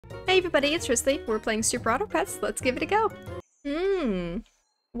Hey everybody, it's Risley. We're playing Super Auto Pets. Let's give it a go.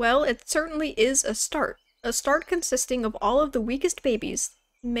 Well, it certainly is a start. A start consisting of all of the weakest babies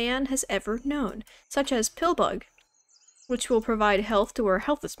man has ever known, such as Pillbug, which will provide health to our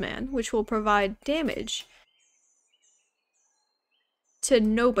healthless man, which will provide damage to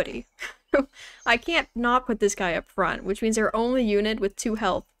nobody. I can't not put this guy up front, which means our only unit with 2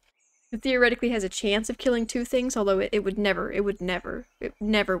 health it theoretically has a chance of killing 2 things, although it would never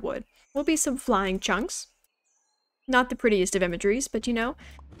would. Will be some flying chunks. Not the prettiest of imageries, but you know,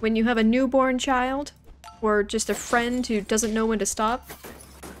 when you have a newborn child, or just a friend who doesn't know when to stop,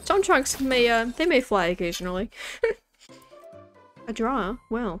 some chunks they may fly occasionally. A draw?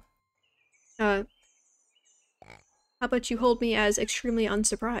 Well. How about you hold me as extremely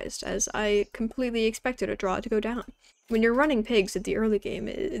unsurprised, as I completely expected a draw to go down. When you're running pigs at the early game,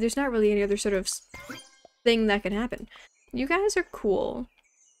 there's not really any other sort of thing that can happen. You guys are cool.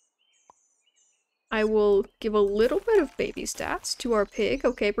 I will give a little bit of baby stats to our pig.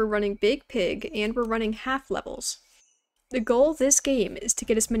 Okay, we're running big pig, and we're running half levels. The goal this game is to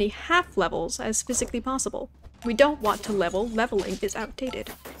get as many half levels as physically possible. We don't want to level. Leveling is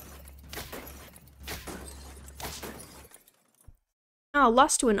outdated. Oh,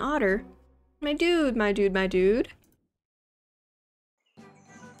 lost to an otter. My dude, my dude, my dude.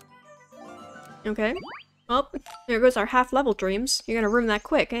 Okay. Well, there goes our half-level dreams. You're gonna ruin that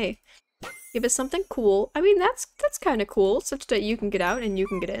quick, hey. Give us something cool. I mean, that's kind of cool, such that you can get out and you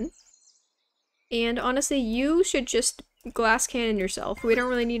can get in. And honestly, you should just glass cannon yourself. We don't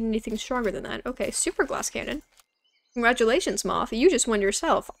really need anything stronger than that. Okay, super glass cannon. Congratulations, Moth. You just won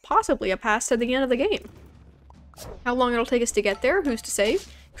yourself. Possibly a pass to the end of the game. How long it'll take us to get there, who's to say?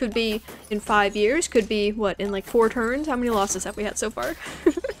 Could be in 5 years, could be, what, in like 4 turns? How many losses have we had so far?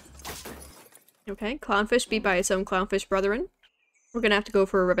 Okay, Clownfish beat by its own Clownfish brethren. We're gonna have to go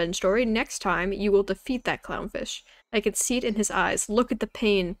for a revenge story. Next time, you will defeat that Clownfish. I can see it in his eyes. Look at the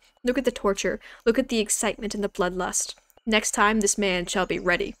pain. Look at the torture. Look at the excitement and the bloodlust. Next time, this man shall be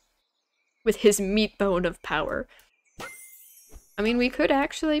ready. With his meat bone of power. I mean, we could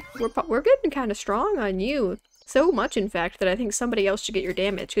actually... We're getting kind of strong on you. So much, in fact, that I think somebody else should get your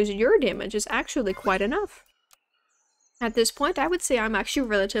damage, because your damage is actually quite enough. At this point, I would say I'm actually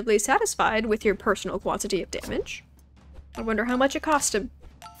relatively satisfied with your personal quantity of damage. I wonder how much it cost him.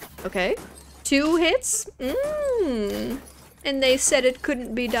 Okay. 2 hits? And they said it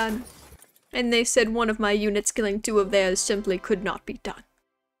couldn't be done. And they said one of my units killing 2 of theirs simply could not be done.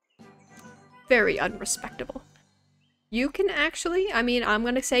 Very unrespectable. You can actually, I mean, I'm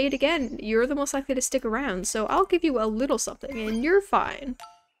gonna say it again, you're the most likely to stick around, so I'll give you a little something, and you're fine.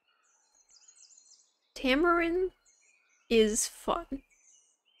 Tamarin is fun.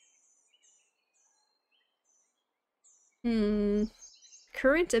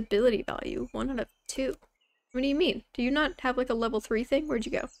 Current ability value, 1 out of 2. What do you mean? Do you not have like a level 3 thing? Where'd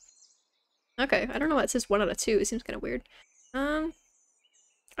you go? Okay, I don't know why it says 1 out of 2, it seems kind of weird.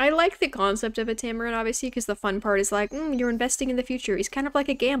 I like the concept of a Tamarin, obviously, because the fun part is like, you're investing in the future. He's kind of like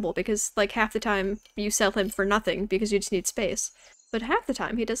a gamble, because like half the time you sell him for nothing because you just need space. But half the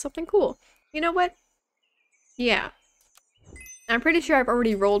time he does something cool. You know what? Yeah. I'm pretty sure I've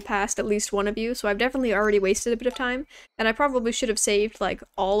already rolled past at least one of you, so I've definitely already wasted a bit of time, and I probably should have saved, like,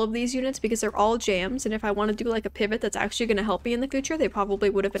 all of these units because they're all jams, and if I want to do, like, a pivot that's actually going to help me in the future, they probably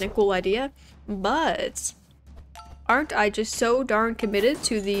would have been a cool idea. But aren't I just so darn committed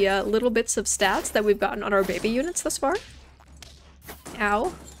to the little bits of stats that we've gotten on our baby units thus far?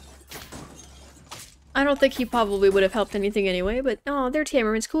 Ow. I don't think he probably would have helped anything anyway, but oh, their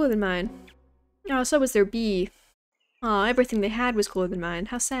Tamarin's cooler than mine. Oh, so was their bee. Aw, everything they had was cooler than mine.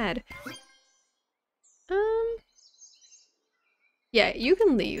 How sad. Yeah, you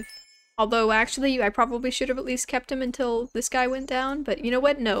can leave. Although, actually, I probably should have at least kept him until this guy went down, but you know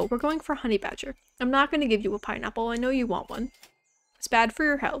what? No, we're going for Honey Badger. I'm not going to give you a pineapple. I know you want one. It's bad for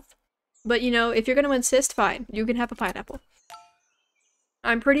your health. But, you know, if you're going to insist, fine. You can have a pineapple.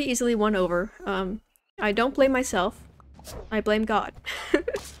 I'm pretty easily won over. I don't blame myself. I blame God.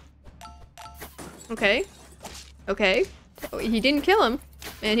 Okay. Okay, he didn't kill him,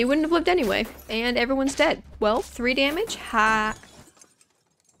 and he wouldn't have lived anyway, and everyone's dead. Well, 3 damage? Ha!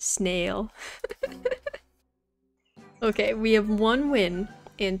 Snail. Okay, we have 1 win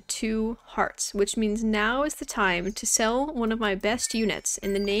and 2 hearts, which means now is the time to sell one of my best units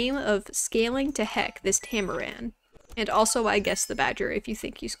in the name of scaling to heck this Tamaran. And also, I guess, the Badger, if you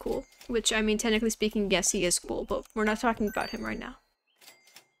think he's cool. Which, I mean, technically speaking, yes, he is cool, but we're not talking about him right now.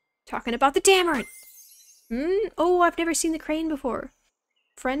 Talking about the Tamaran! Oh, I've never seen the crane before.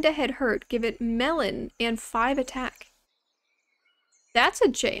 Friend ahead hurt. Give it melon and 5 attack. That's a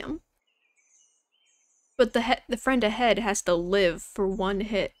jam. But the friend ahead has to live for one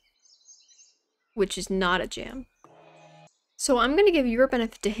hit, which is not a jam. So I'm gonna give your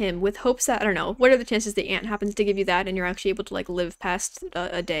benefit to him with hopes that, I don't know, what are the chances the ant happens to give you that and you're actually able to, like, live past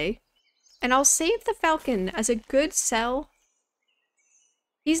a day? And I'll save the falcon as a good sell.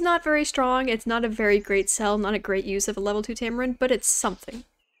 He's not very strong, it's not a very great sell, not a great use of a level 2 Tamarin, but it's something.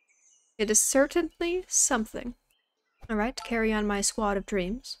 It is certainly something. Alright, to carry on my squad of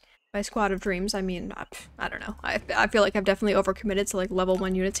dreams. By squad of dreams, I mean, I don't know. I feel like I've definitely overcommitted to, like, level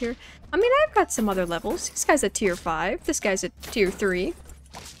 1 units here. I mean, I've got some other levels. This guy's at tier 5. This guy's at tier 3.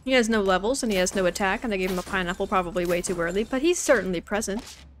 He has no levels, and he has no attack, and I gave him a pineapple probably way too early, but he's certainly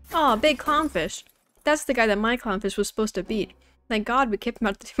present. Aw, big clownfish. That's the guy that my clownfish was supposed to beat. Thank God we kicked him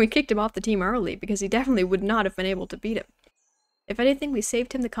off the team early, because he definitely would not have been able to beat him. If anything, we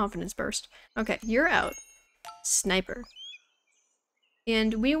saved him the confidence burst. Okay, you're out. Sniper.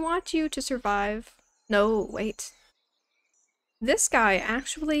 And we want you to survive. No, wait. This guy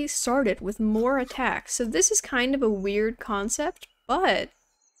actually started with more attacks, so this is kind of a weird concept, but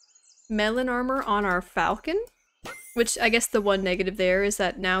melon armor on our falcon? Which, I guess the one negative there is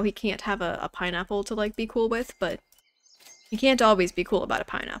that now he can't have a pineapple to, like, be cool with, but you can't always be cool about a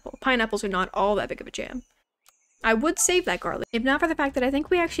pineapple. Pineapples are not all that big of a jam. I would save that garlic, if not for the fact that I think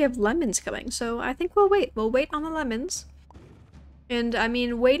we actually have lemons coming, so I think we'll wait. We'll wait on the lemons. And, I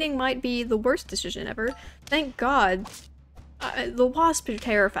mean, waiting might be the worst decision ever. Thank God. The wasps are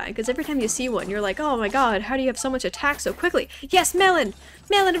terrifying, because every time you see one, you're like, oh my god, how do you have so much attack so quickly? Yes, melon!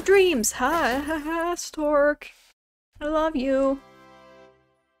 Melon of dreams! Ha ha ha, Stork. I love you.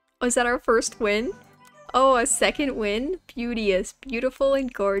 Oh, is that our first win? Oh, a second win? Beauteous, beautiful,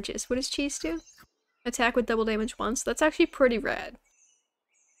 and gorgeous. What does Cheese do? Attack with double damage once? That's actually pretty rad.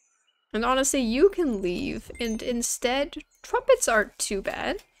 And honestly, you can leave, and instead, trumpets aren't too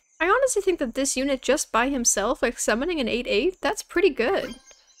bad. I honestly think that this unit just by himself, like summoning an 8/8, that's pretty good.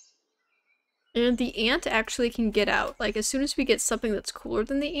 And the ant actually can get out. Like, as soon as we get something that's cooler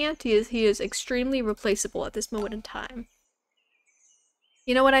than the ant, he is extremely replaceable at this moment in time.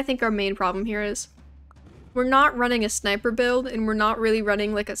 You know what I think our main problem here is? We're not running a sniper build, and we're not really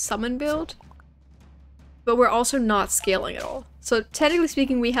running, like, a summon build. But we're also not scaling at all. So technically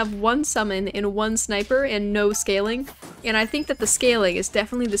speaking, we have one summon and one sniper and no scaling. And I think that the scaling is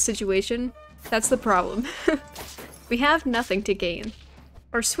definitely the situation. That's the problem. We have nothing to gain.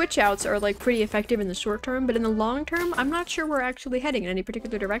 Our switch outs are like pretty effective in the short term, but in the long term, I'm not sure we're actually heading in any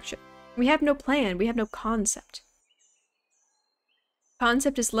particular direction. We have no plan, we have no concept.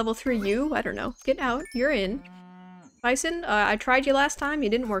 Concept is level 3 you? I don't know. Get out, you're in. Bison, I tried you last time, you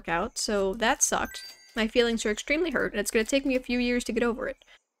didn't work out, so that sucked. My feelings are extremely hurt, and it's gonna take me a few years to get over it.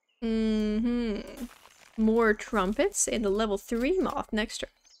 More trumpets and a level 3 moth next turn.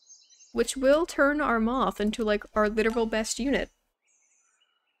 Which will turn our moth into, like, our literal best unit.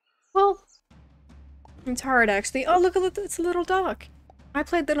 Well, it's hard, actually. Oh, look, it's a little dock. I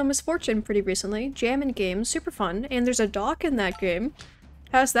played Little Misfortune pretty recently. Jam and game, super fun, and there's a dock in that game.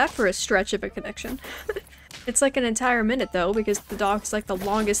 How's that for a stretch of a connection? It's like an entire minute, though, because the dock's like the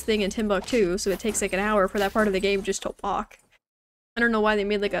longest thing in Timbuktu, so it takes like an hour for that part of the game just to walk. I don't know why they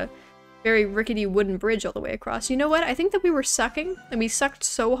made like a very rickety wooden bridge all the way across. You know what? I think that we were sucking, and we sucked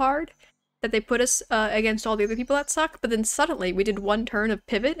so hard that they put us against all the other people that suck, but then suddenly we did one turn of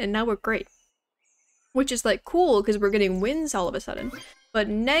pivot, and now we're great. Which is like cool, because we're getting wins all of a sudden, but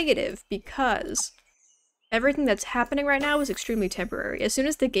negative because everything that's happening right now is extremely temporary. As soon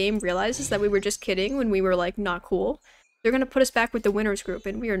as the game realizes that we were just kidding when we were, like, not cool, they're gonna put us back with the winners group,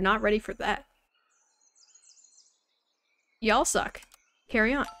 and we are not ready for that. Y'all suck.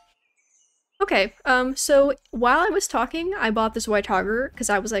 Carry on. Okay, so while I was talking, I bought this White Hogger, because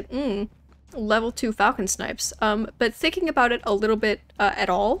I was like, level 2 Falcon Snipes. But thinking about it a little bit at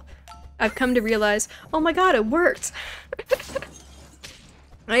all, I've come to realize, oh my god, it worked!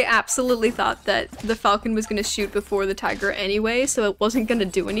 I absolutely thought that the Falcon was going to shoot before the Tiger anyway, so it wasn't going to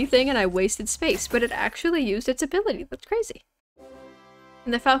do anything and I wasted space, but it actually used its ability. That's crazy.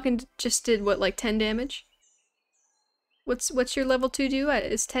 And the Falcon just did, what, like 10 damage? What's your level 2 do?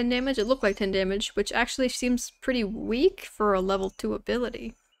 Is 10 damage? It looked like 10 damage, which actually seems pretty weak for a level 2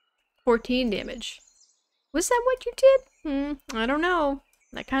 ability. 14 damage. Was that what you did? I don't know.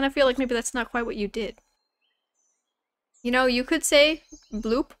 I kind of feel like maybe that's not quite what you did. You know, you could say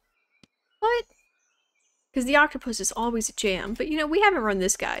bloop. What? Because the octopus is always a jam, but you know, we haven't run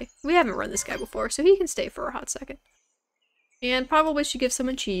this guy. We haven't run this guy before, so he can stay for a hot second. And probably should give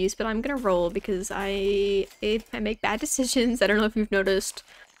someone cheese, but I'm gonna roll because I make bad decisions. I don't know if you've noticed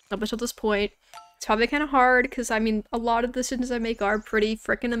up until this point. It's probably kind of hard, because, I mean, a lot of the decisions I make are pretty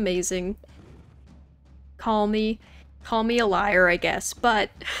freaking amazing. Call me a liar, I guess,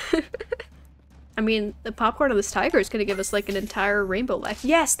 but... I mean, the popcorn of this tiger is gonna give us, like, an entire rainbow life.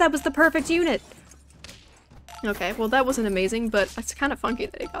 Yes, that was the perfect unit! Okay, well that wasn't amazing, but it's kind of funky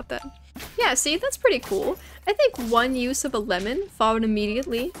that I got that. Yeah, see, that's pretty cool. I think one use of a lemon, followed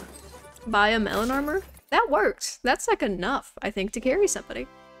immediately by a melon armor, that works. That's, like, enough, I think, to carry somebody.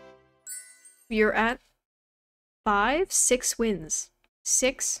 You're at 6 wins.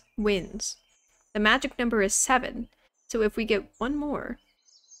 6 wins. The magic number is 7, so if we get one more,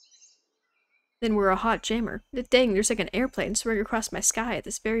 then we're a hot jammer. Dang, there's like an airplane soaring across my sky at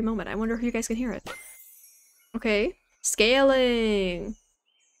this very moment. I wonder if you guys can hear it. Okay, scaling!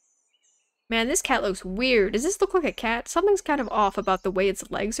 Man, this cat looks weird. Does this look like a cat? Something's kind of off about the way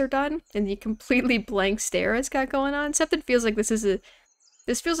its legs are done, and the completely blank stare it's got going on. Something feels like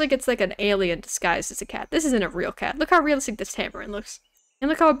this feels like it's like an alien disguised as a cat. This isn't a real cat. Look how realistic this tamarin looks. And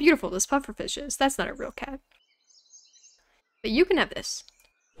look how beautiful this pufferfish is. That's not a real cat. But you can have this.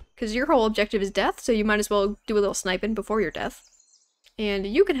 Because your whole objective is death, so you might as well do a little sniping before your death. And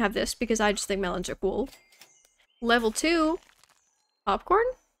you can have this, because I just think melons are cool. Level 2. Popcorn?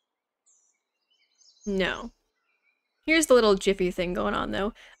 No. Here's the little jiffy thing going on,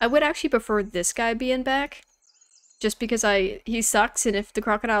 though. I would actually prefer this guy being back. Just because he sucks, and if the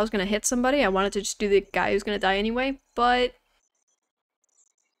crocodile is going to hit somebody, I wanted to just do the guy who's going to die anyway. But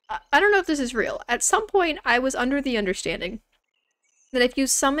I don't know if this is real. At some point, I was under the understanding that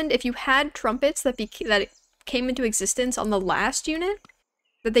if you had trumpets that came into existence on the last unit,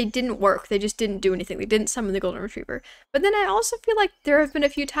 that they didn't work. They just didn't do anything. They didn't summon the golden retriever. But then I also feel like there have been a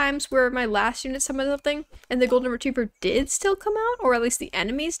few times where my last unit summoned something, and the golden retriever did still come out, or at least the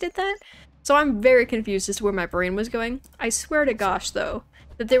enemies did that. So I'm very confused as to where my brain was going. I swear to gosh, though,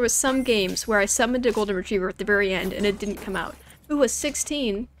 that there was some games where I summoned a golden retriever at the very end, and it didn't come out. Ooh, a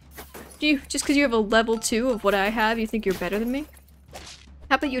 16. Just because you have a level 2 of what I have, you think you're better than me?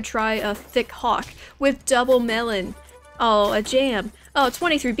 How about you try a thick hawk with double melon? Oh, a jam. Oh,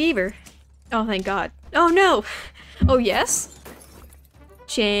 23 beaver. Oh, thank God. Oh, no. Oh, yes?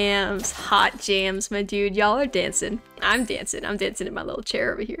 Jams. Hot jams, my dude. Y'all are dancing. I'm dancing. I'm dancing in my little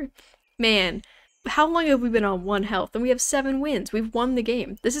chair over here. Man, how long have we been on 1 health? And we have 7 wins. We've won the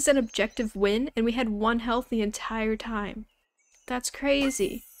game. This is an objective win, and we had 1 health the entire time. That's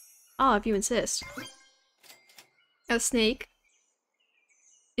crazy. Oh, if you insist. A snake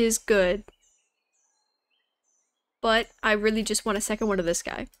is good. But I really just want a second one of this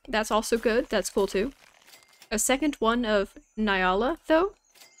guy. That's also good. That's cool too. A second one of Nyala, though?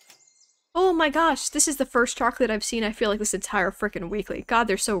 Oh my gosh, this is the first chocolate I've seen, I feel like, this entire frickin' weekly. God,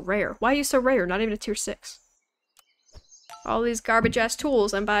 they're so rare. Why are you so rare? Not even a tier 6. All these garbage-ass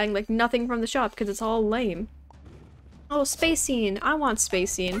tools, I'm buying, like, nothing from the shop because it's all lame. Oh, Space Scene. I want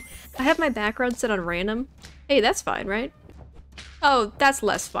Space Scene. I have my background set on random. Hey, that's fine, right? Oh, that's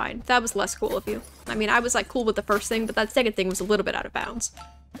less fine. That was less cool of you. I mean, I was, like, cool with the first thing, but that second thing was a little bit out of bounds.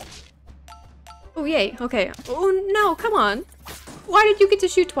 Oh, yay. Okay. Oh, no, come on. Why did you get to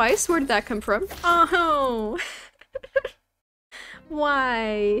shoot twice? Where did that come from? Oh.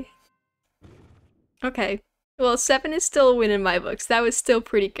 Why? Okay. Well, 7 is still a win in my books. That was still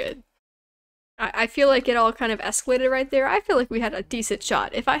pretty good. I feel like it all kind of escalated right there. I feel like we had a decent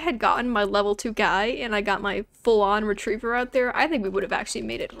shot. If I had gotten my level 2 guy and I got my full-on retriever out there, I think we would have actually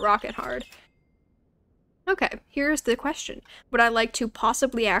made it rocket hard. Okay, here's the question. Would I like to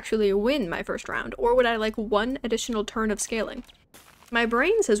possibly actually win my first round, or would I like 1 additional turn of scaling? My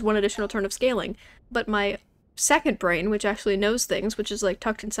brain says 1 additional turn of scaling, but my second brain, which actually knows things, which is like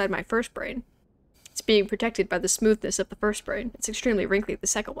tucked inside my first brain, it's being protected by the smoothness of the first brain. It's extremely wrinkly, the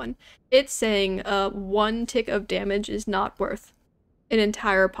second one. It's saying 1 tick of damage is not worth an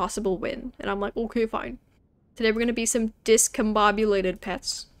entire possible win. And I'm like, okay, fine. Today we're going to be some discombobulated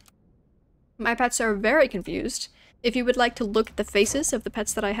pets. My pets are very confused. If you would like to look at the faces of the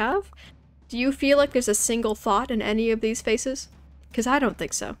pets that I have, do you feel like there's a single thought in any of these faces? Because I don't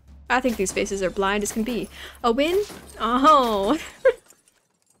think so. I think these faces are blind as can be. A win? Oh.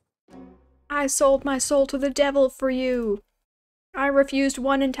 I sold my soul to the devil for you. I refused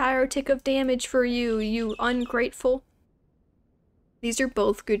 1 entire tick of damage for you, you ungrateful. These are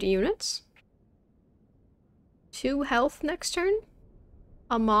both good units. 2 health next turn.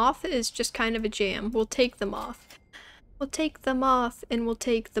 A moth is just kind of a jam. We'll take the moth. We'll take the moth and we'll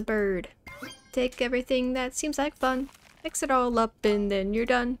take the bird. Take everything that seems like fun. Mix it all up and then you're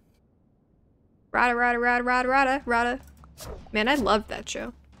done. Rada rada rada rada rada rada. Man, I loved that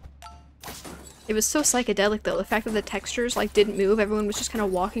show. It was so psychedelic though, the fact that the textures like didn't move, everyone was just kind of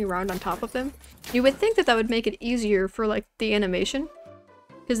walking around on top of them. You would think that that would make it easier for like the animation,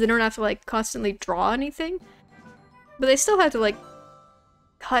 because they don't have to like constantly draw anything. But they still had to like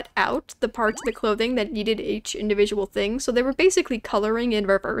cut out the parts of the clothing that needed each individual thing, so they were basically coloring in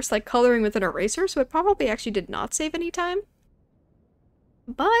reverse, like coloring with an eraser, so it probably actually did not save any time.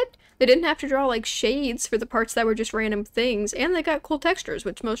 But they didn't have to draw like shades for the parts that were just random things, and they got cool textures,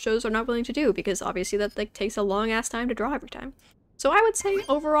 which most shows are not willing to do, because obviously that like takes a long ass time to draw every time. So I would say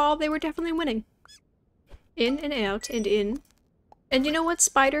overall they were definitely winning. In and out and in. And you know what,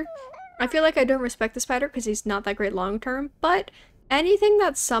 Spider? I feel like I don't respect the Spider because he's not that great long term, but anything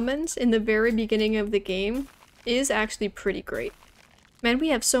that summons in the very beginning of the game is actually pretty great. Man, we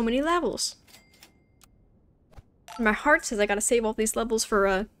have so many levels. My heart says I gotta save all these levels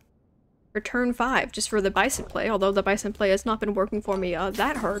for turn 5, just for the Bison play, although the Bison play has not been working for me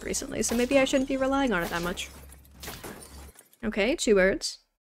that hard recently, so maybe I shouldn't be relying on it that much. Okay, 2 birds.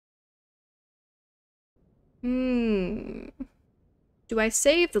 Do I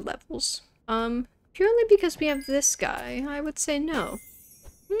save the levels? Purely because we have this guy, I would say no.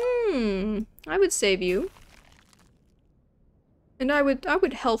 I would save you. And I would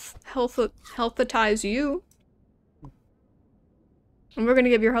healthatize you. And we're gonna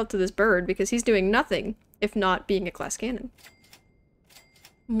give your health to this bird because he's doing nothing if not being a glass cannon.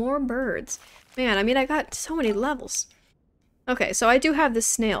 More birds. Man, I mean, I got so many levels. Okay, so I do have this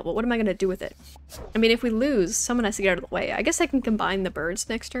snail, but what am I gonna do with it? I mean, if we lose, someone has to get out of the way. I guess I can combine the birds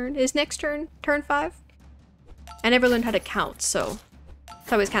next turn. Is next turn turn 5? I never learned how to count, so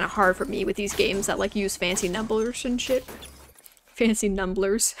it's always kind of hard for me with these games that like use fancy numblers and shit. Fancy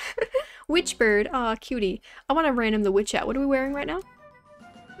numblers. Witch bird. Aw, cutie. I want to random the witch hat. What are we wearing right now?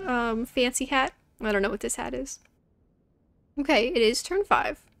 Fancy hat? I don't know what this hat is. Okay, it is turn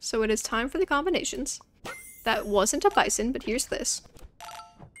 5, so it is time for the combinations. That wasn't a bison, but here's this.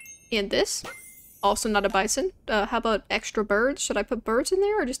 And this. Also not a bison. How about extra birds? Should I put birds in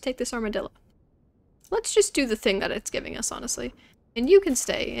there or just take this armadillo? Let's just do the thing that it's giving us, honestly. And you can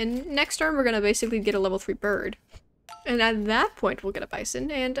stay. And next turn we're gonna basically get a level 3 bird. And at that point we'll get a bison,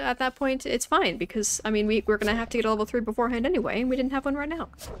 and at that point it's fine, because, I mean, we're gonna have to get a level 3 beforehand anyway, and we didn't have one right now.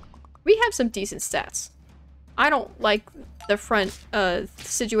 We have some decent stats. I don't like the front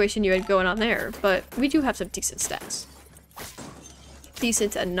situation you had going on there, but we do have some decent stats.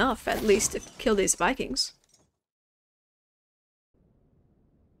 Decent enough, at least, to kill these Vikings.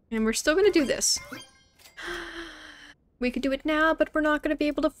 And we're still gonna do this. We could do it now, but we're not gonna be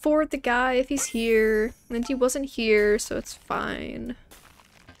able to afford the guy if he's here. And he wasn't here, so it's fine.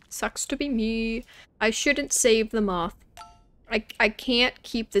 Sucks to be me. I shouldn't save the moth. I can't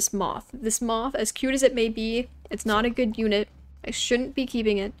keep this moth. This moth, as cute as it may be, it's not a good unit. I shouldn't be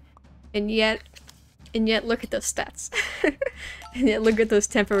keeping it. And yet look at those stats. And yet look at those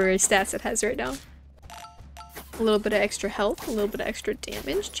temporary stats it has right now. A little bit of extra health, a little bit of extra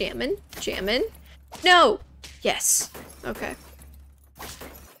damage. Jammin'. No! Yes. Okay.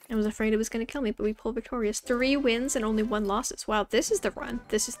 I was afraid it was gonna kill me, but we pulled victorious. 3 wins and only 1 losses. Wow, this is the run.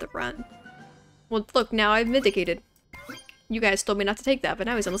 This is the run. Well, look, now I've vindicated. You guys told me not to take that, but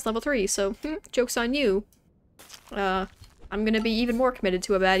now he's almost level 3, so joke's on you. I'm gonna be even more committed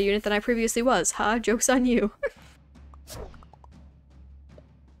to a bad unit than I previously was, huh? Joke's on you.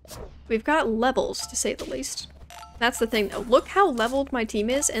 We've got levels, to say the least. That's the thing, though. Look how leveled my team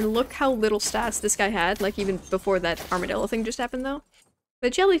is, and look how little stats this guy had, like, even before that armadillo thing just happened, though. The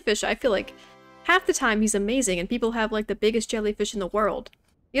jellyfish, I feel like, half the time he's amazing, and people have, like, the biggest jellyfish in the world.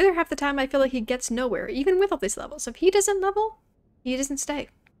 The other half the time, I feel like he gets nowhere, even with all these levels. If he doesn't level, he doesn't stay.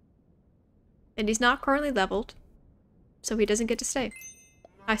 And he's not currently leveled, so he doesn't get to stay.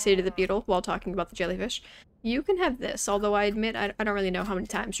 I say to the beetle, while talking about the jellyfish, you can have this, although I admit I don't really know how many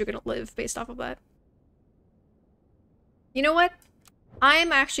times you're gonna live based off of that. You know what?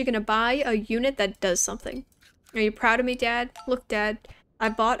 I'm actually gonna buy a unit that does something. Are you proud of me, Dad? Look, Dad, I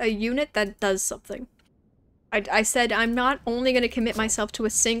bought a unit that does something. I said I'm not only gonna commit myself to a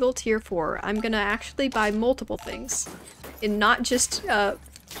single tier 4, I'm gonna actually buy multiple things. And not just,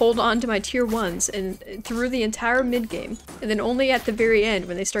 hold on to my tier 1s and through the entire mid-game, and then only at the very end,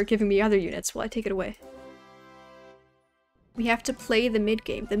 when they start giving me other units, will I take it away. We have to play the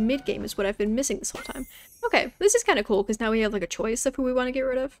mid-game. The mid-game is what I've been missing this whole time. Okay, this is kind of cool, because now we have, like, a choice of who we want to get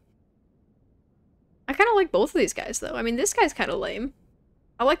rid of. I kind of like both of these guys, though. I mean, this guy's kind of lame.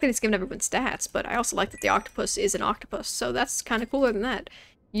 I like that he's giving everyone stats, but I also like that the octopus is an octopus, so that's kind of cooler than that.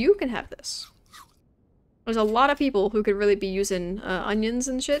 You can have this. There's a lot of people who could really be using onions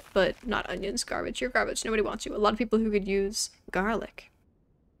and shit, but not onions, garbage. You're garbage. Nobody wants you. A lot of people who could use garlic.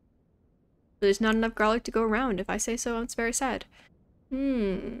 But there's not enough garlic to go around. If I say so, it's very sad.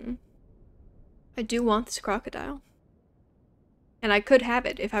 I do want this crocodile. And I could have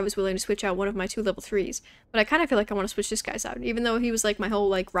it if I was willing to switch out one of my 2 level 3s. But I kind of feel like I want to switch this guy's out. Even though he was like my whole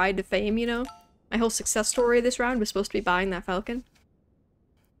like ride to fame, you know? My whole success story this round was supposed to be buying that falcon.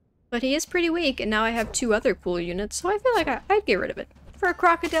 But he is pretty weak, and now I have 2 other cool units, so I feel like I'd get rid of it. For a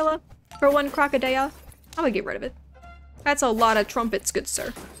crocodile, for 1 crocodile, I would get rid of it. That's a lot of trumpets, good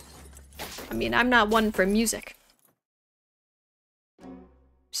sir. I mean, I'm not one for music.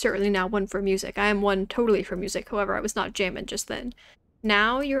 Certainly not one for music. I am one totally for music, however, I was not jamming just then.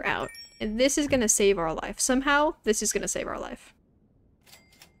 Now you're out, and this is gonna save our life. Somehow, this is gonna save our life.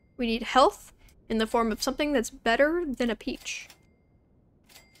 We need health in the form of something that's better than a peach.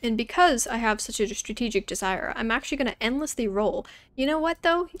 And because I have such a strategic desire, I'm actually going to endlessly roll. You know what,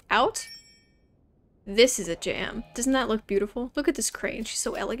 though? Out? This is a jam. Doesn't that look beautiful? Look at this crane. She's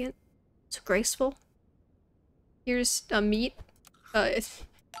so elegant. So graceful. Here's a meat. A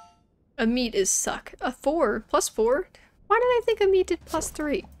meat is suck. A 4. Plus 4? Why did I think a meat did plus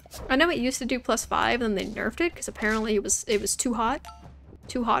 3? I know it used to do plus 5, and then they nerfed it, because apparently it was too hot.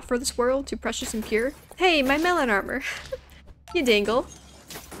 Too hot for this world. Too precious and pure. Hey, my melon armor. You dingle.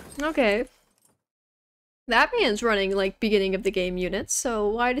 Okay. That man's running, like, beginning of the game units, so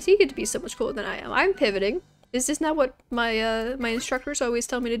why does he get to be so much cooler than I am? I'm pivoting. Is this not what my, my instructors always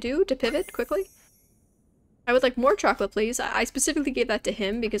tell me to do? To pivot quickly? I would like more chocolate, please. I specifically gave that to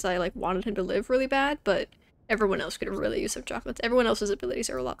him because I, like, wanted him to live really bad, but everyone else could really use some chocolates. Everyone else's abilities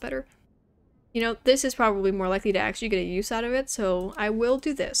are a lot better. You know, this is probably more likely to actually get a use out of it, so I will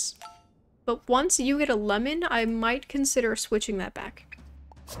do this. But once you get a lemon, I might consider switching that back.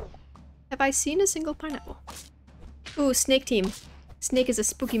 Have I seen a single pineapple? Ooh, snake team. Snake is a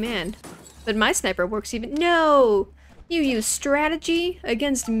spooky man. But my sniper works even- No! You use strategy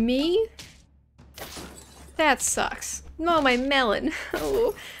against me? That sucks. Oh, my melon.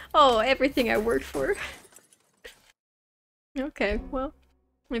 Oh, everything I worked for. Okay, well.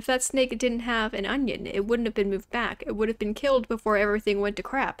 If that snake didn't have an onion, it wouldn't have been moved back. It would have been killed before everything went to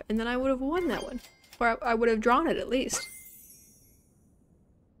crap, and then I would have won that one. Or I would have drawn it, at least.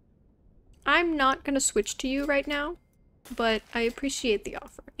 I'm not gonna switch to you right now, but I appreciate the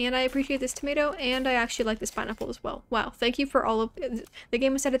offer. And I appreciate this tomato, and I actually like this pineapple as well. Wow, thank you for all of- The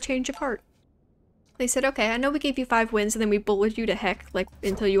game has had a change of heart. They said, okay, I know we gave you 5 wins, and then we bullied you to heck, like,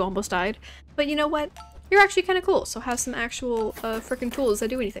 until you almost died. But you know what? You're actually kind of cool, so have some actual, frickin' tools that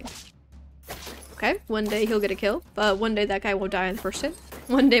do anything. Okay, one day he'll get a kill, but one day that guy won't die in the first hit.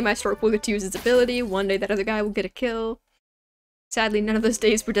 One day my stork will get to use his ability, one day that other guy will get a kill. Sadly, none of those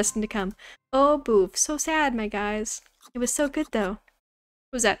days were destined to come. Oh, boof. So sad, my guys. It was so good, though.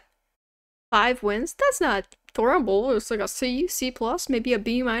 What was that? 5 wins? That's not horrible. It's like a C, C+, maybe a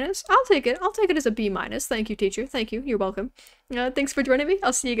B-. I'll take it. I'll take it as a B-. Thank you, teacher. Thank you. You're welcome. Thanks for joining me.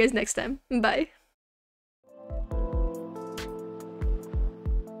 I'll see you guys next time. Bye.